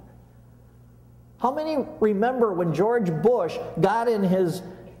booster. How many remember when George Bush got in his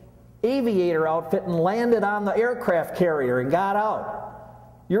aviator outfit and landed on the aircraft carrier and got out?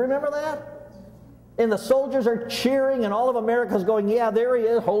 You remember that? And the soldiers are cheering and all of America's going, yeah, there he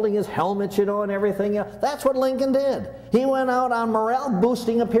is, holding his helmet, you know, and everything. That's what Lincoln did. He went out on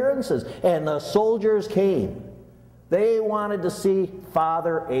morale-boosting appearances, and the soldiers came. They wanted to see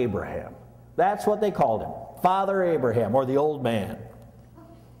Father Abraham. That's what they called him, Father Abraham, or the old man.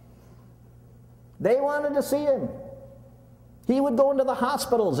 They wanted to see him. He would go into the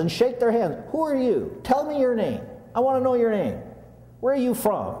hospitals and shake their hands. Who are you? Tell me your name. I want to know your name. Where are you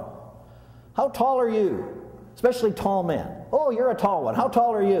from? How tall are you? Especially tall men. Oh, you're a tall one. How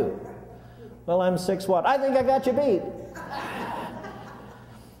tall are you? Well, I'm 6'1". I think I got you beat.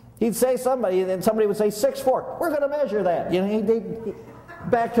 He'd say somebody, and somebody would say 6'4". We're going to measure that. You know,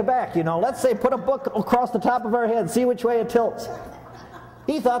 back to back. You know, let's say put a book across the top of our head, see which way it tilts.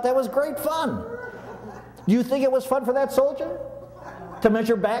 He thought that was great fun. Do you think it was fun for that soldier to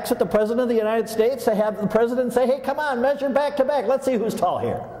measure backs with the President of the United States, to have the President say, hey, come on, measure back to back. Let's see who's tall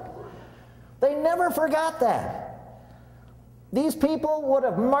here. They never forgot that. These people would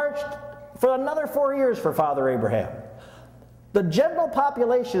have marched for another 4 years for Father Abraham. The general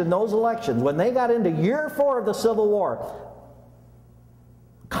population in those elections, when they got into year 4 of the Civil War,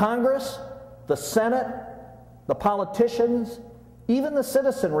 Congress, the Senate, the politicians, even the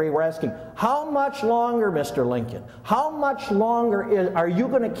citizenry were asking, how much longer, Mr. Lincoln? How much longer are you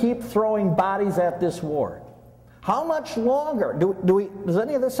going to keep throwing bodies at this war? How much longer? Does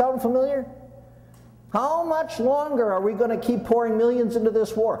any of this sound familiar? How much longer are we going to keep pouring millions into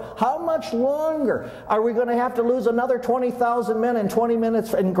this war? How much longer are we going to have to lose another 20,000 men in 20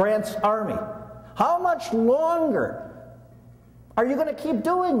 minutes in Grant's army? How much longer are you going to keep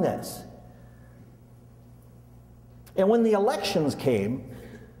doing this? And when the elections came,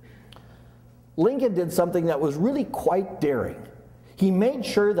 Lincoln did something that was really quite daring. He made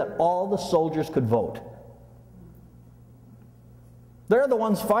sure that all the soldiers could vote. They're the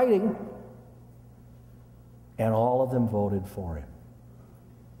ones fighting. And all of them voted for him.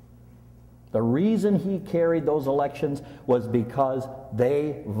 The reason he carried those elections was because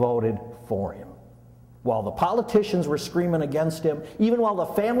they voted for him. While the politicians were screaming against him, even while the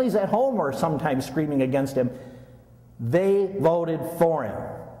families at home were sometimes screaming against him, they voted for him.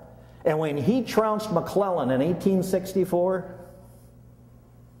 And when he trounced McClellan in 1864,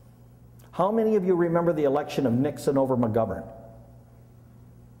 how many of you remember the election of Nixon over McGovern?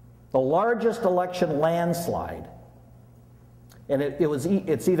 The largest election landslide. And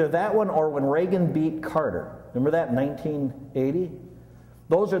it's either that one or when Reagan beat Carter. Remember that in 1980?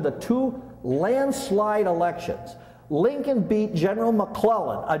 Those are the two landslide elections. Lincoln beat General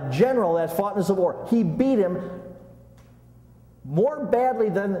McClellan, a general that fought in the Civil War. He beat him more badly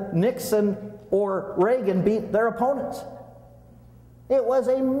than Nixon or Reagan beat their opponents. It was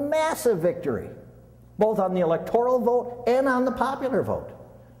a massive victory, both on the electoral vote and on the popular vote.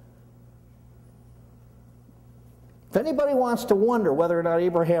 If anybody wants to wonder whether or not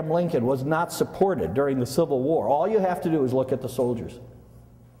Abraham Lincoln was not supported during the Civil War, all you have to do is look at the soldiers.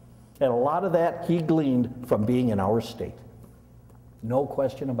 And a lot of that he gleaned from being in our state. No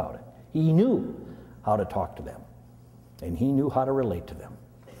question about it. He knew how to talk to them, and he knew how to relate to them.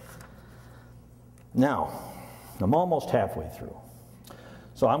 Now, I'm almost halfway through.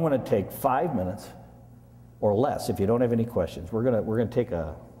 So I'm going to take 5 minutes or less if you don't have any questions.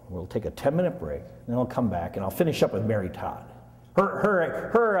 We'll take a 10-minute break, and then I'll come back, and I'll finish up with Mary Todd.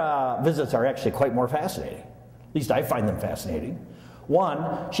 Her visits are actually quite more fascinating. At least I find them fascinating.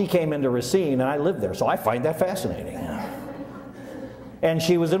 One, she came into Racine, and I lived there, so I find that fascinating. And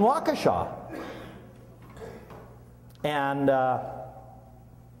she was in Waukesha. And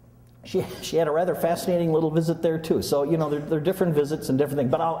she had a rather fascinating little visit there, too. So, you know, there are different visits and different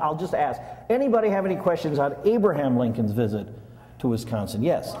things. But I'll just ask, anybody have any questions on Abraham Lincoln's visit to Wisconsin?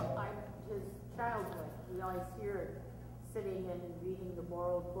 Yes? His childhood, we always hear it, sitting and reading the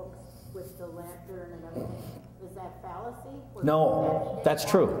borrowed books with the lantern and everything. Is that fallacy? No, that's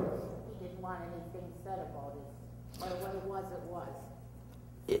true. He didn't want anything said about it. Or what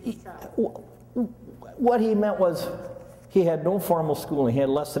it was. What he meant was he had no formal schooling. He had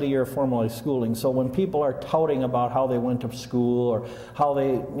less than a year of formal schooling. So when people are touting about how they went to school or how they,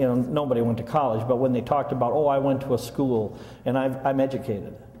 you know, nobody went to college, but when they talked about, oh, I went to a school and I'm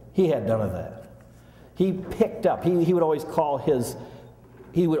educated, he had none of that. He picked up, he would always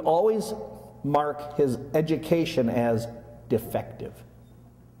he would always mark his education as defective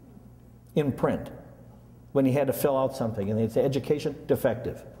in print when he had to fill out something, and they'd say, education,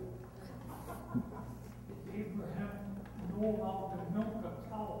 defective.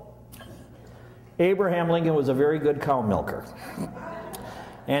 Abraham Lincoln was a very good cow milker.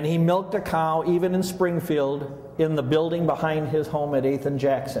 And he milked a cow even in Springfield in the building behind his home at 8th and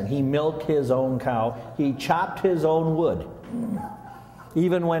Jackson. He milked his own cow. He chopped his own wood,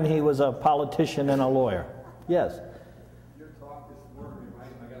 even when he was a politician and a lawyer. Yes? Your talk this morning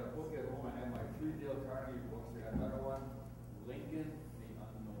reminded me, I got a book at home. I have my 3 Dale Carnegie books. I got another one, Lincoln, the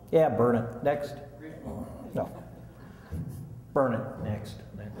Unknown. Yeah, burn it. Next. No. Burn it. Next.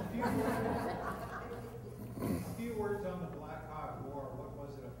 A few words on the Black Hawk War. What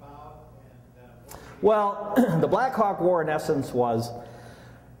was it about? Well, the Black Hawk War, in essence, was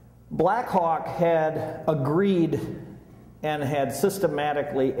Black Hawk had agreed and had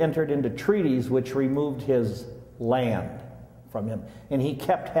systematically entered into treaties which removed his land from him. And he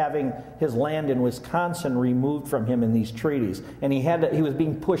kept having his land in Wisconsin removed from him in these treaties. And he was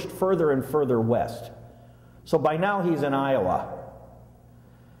being pushed further and further west. So by now he's in Iowa.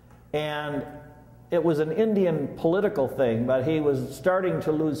 And it was an Indian political thing, but he was starting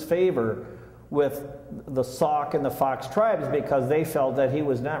to lose favor with the Sauk and the Fox tribes because they felt that he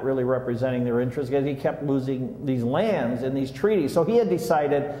was not really representing their interests because he kept losing these lands in these treaties. So he had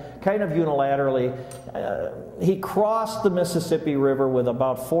decided, kind of unilaterally, he crossed the Mississippi River with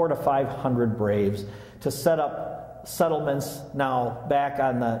about 400 to 500 braves to set up settlements now back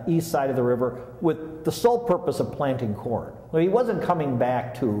on the east side of the river with the sole purpose of planting corn. Well, he wasn't coming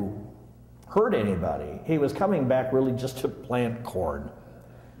back to hurt anybody. He was coming back really just to plant corn.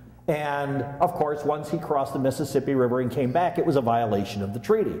 And of course, once he crossed the Mississippi River and came back, it was a violation of the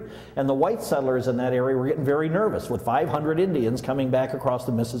treaty. And the white settlers in that area were getting very nervous with 500 Indians coming back across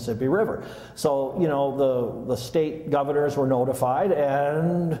the Mississippi River. So, you know, the state governors were notified,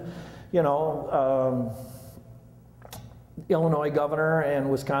 and, you know, Illinois governor and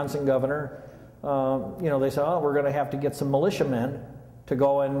Wisconsin governor, you know, they said, oh, we're going to have to get some militiamen to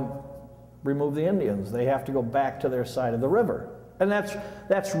go and remove the Indians. They have to go back to their side of the river. And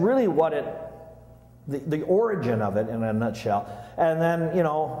that's really what the origin of it in a nutshell. And then, you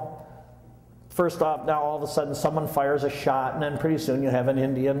know, first off, now all of a sudden someone fires a shot, and then pretty soon you have an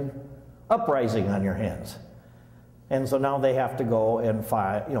Indian uprising on your hands. And so now they have to go and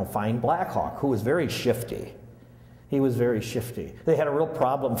find Black Hawk, who was very shifty. He was very shifty. They had a real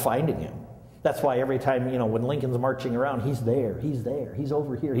problem finding him. That's why every time, you know, when Lincoln's marching around, he's there, he's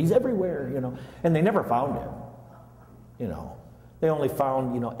over here, he's everywhere, you know. And they never found him, you know. They only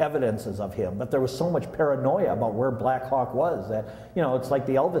found, you know, evidences of him. But there was so much paranoia about where Black Hawk was that, you know, it's like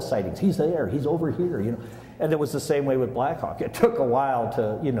the Elvis sightings. He's there, he's over here, you know. And it was the same way with Black Hawk. It took a while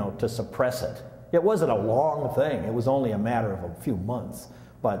to, you know, to suppress it. It wasn't a long thing. It was only a matter of a few months.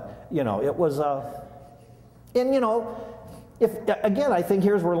 But, you know, it was, and, you know, again, I think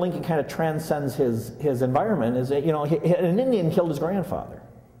here's where Lincoln kind of transcends his environment, is that, you know, an Indian killed his grandfather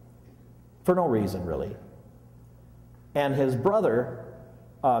for no reason, really. And his brother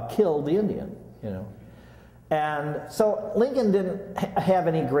killed the Indian, you know. And so Lincoln didn't have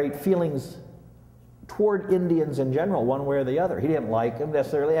any great feelings toward Indians in general, one way or the other. He didn't like them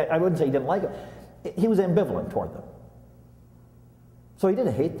necessarily. I wouldn't say he didn't like them. He was ambivalent toward them. So he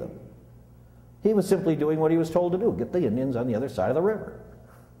didn't hate them. He was simply doing what he was told to do, get the Indians on the other side of the river.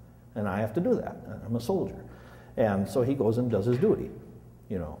 And I have to do that. I'm a soldier. And so he goes and does his duty,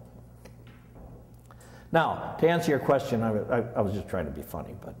 you know. Now, to answer your question, I was just trying to be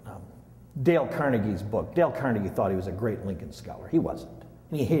funny, but Dale Carnegie's book, Dale Carnegie thought he was a great Lincoln scholar. He wasn't.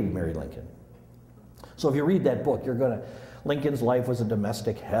 And he hated Mary Lincoln. So if you read that book, you're going to, Lincoln's life was a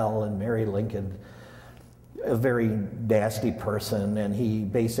domestic hell, and Mary Lincoln, a very nasty person, and he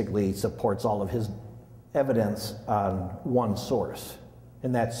basically supports all of his evidence on one source.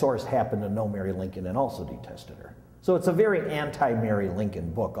 And that source happened to know Mary Lincoln and also detested her. So it's a very anti-Mary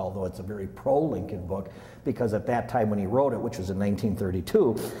Lincoln book, although it's a very pro-Lincoln book, because at that time when he wrote it, which was in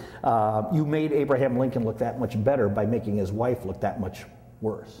 1932, you made Abraham Lincoln look that much better by making his wife look that much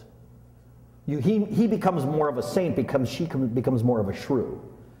worse. He becomes more of a saint because she becomes more of a shrew.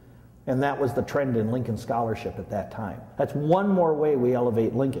 And that was the trend in Lincoln scholarship at that time. That's one more way we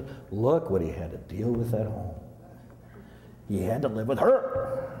elevate Lincoln. Look what he had to deal with at home. He had to live with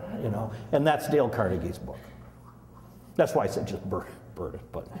her, you know. And that's Dale Carnegie's book. That's why I said just bird it,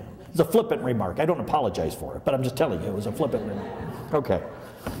 but you know, it's a flippant remark. I don't apologize for it, but I'm just telling you it was a flippant remark. Okay.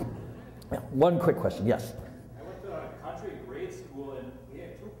 Yeah, one quick question. Yes? I went to a country grade school, and we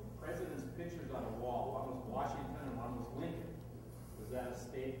had two presidents' pictures on the wall. One was Washington and one was Lincoln. Was that a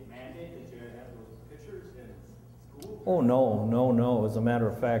state mandate that you had to have those pictures in school? Oh, no. As a matter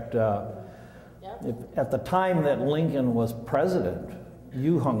of fact, at the time that Lincoln was president,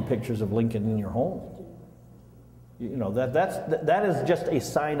 you hung pictures of Lincoln in your home. You know, that is just a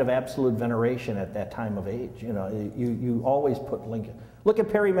sign of absolute veneration at that time of age. You know, you always put Lincoln. Look at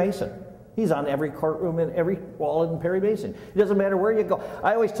Perry Mason. He's on every courtroom and every wall in Perry Mason. It doesn't matter where you go.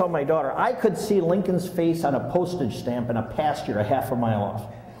 I always tell my daughter, I could see Lincoln's face on a postage stamp in a pasture a half a mile off.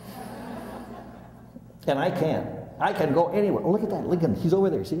 And I can. I can go anywhere. Oh, look at that, Lincoln. He's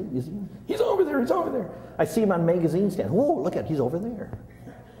over there. See? You see? He's over there. He's over there. I see him on magazine stand. Whoa, look at, he's over there.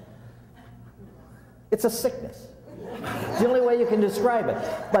 It's a sickness. It's the only way you can describe it.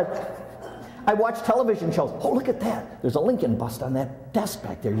 But I watch television shows. Oh, look at that. There's a Lincoln bust on that desk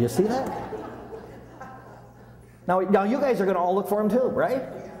back there. You see that? Now you guys are going to all look for him too, right?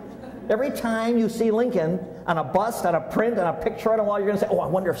 Every time you see Lincoln on a bust, on a print, on a picture on a wall, you're going to say, oh, I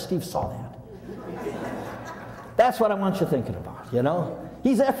wonder if Steve saw that. That's what I want you thinking about, you know?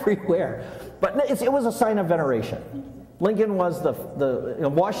 He's everywhere. But it was a sign of veneration. Lincoln was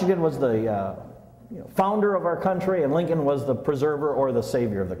Washington was the founder of our country, and Lincoln was the preserver or the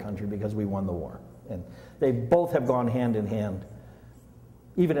savior of the country because we won the war. And they both have gone hand in hand,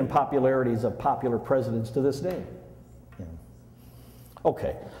 even in popularities of popular presidents to this day. Yeah.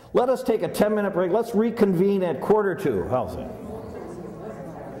 Okay, let us take a 10-minute break. Let's reconvene at 1:45. How's that?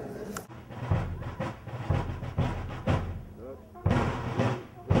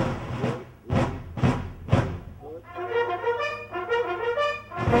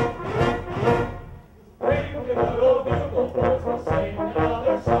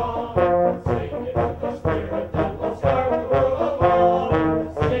 Sing it to the spirit that will start the world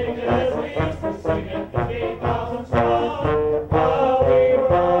along. Sing it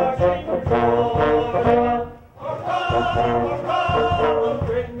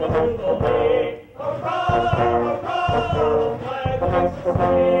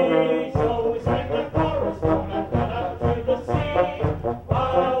free. So we sang the chorus tune and went out to the sea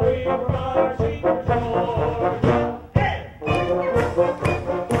while we were marching for Georgia.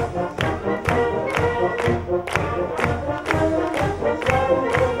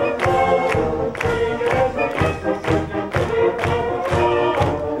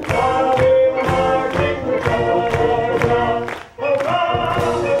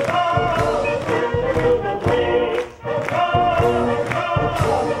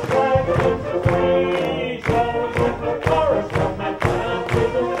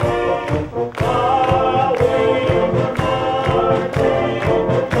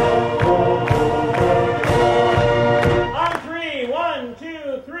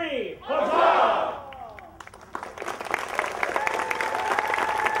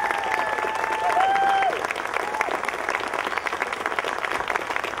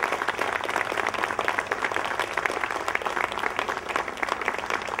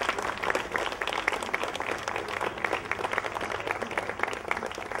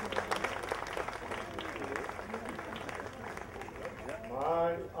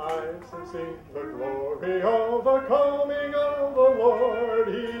 Sing the glory of the coming of the Lord.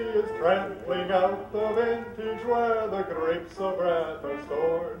 He is trampling out the vintage where the grapes of wrath are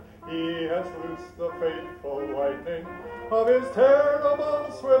stored. He has loosed the fateful lightning of his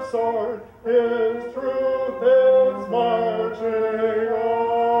terrible swift sword. His truth is marching on.